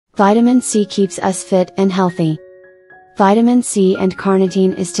Vitamin C keeps us fit and healthy. Vitamin C and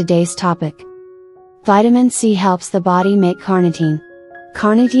carnitine is today's topic. Vitamin C helps the body make carnitine.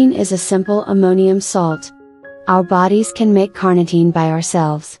 Carnitine is a simple ammonium salt. Our bodies can make carnitine by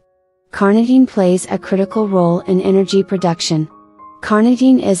ourselves. Carnitine plays a critical role in energy production.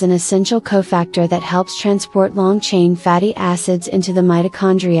 Carnitine is an essential cofactor that helps transport long-chain fatty acids into the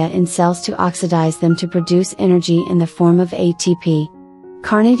mitochondria in cells to oxidize them to produce energy in the form of ATP.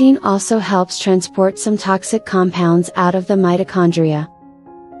 Carnitine also helps transport some toxic compounds out of the mitochondria.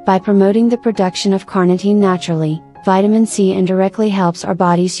 By promoting the production of carnitine naturally, vitamin C indirectly helps our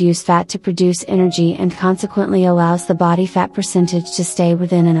bodies use fat to produce energy and consequently allows the body fat percentage to stay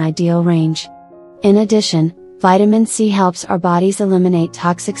within an ideal range. In addition, vitamin C helps our bodies eliminate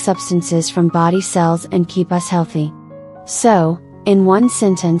toxic substances from body cells and keep us healthy. So, in one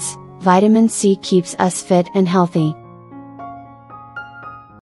sentence, vitamin C keeps us fit and healthy.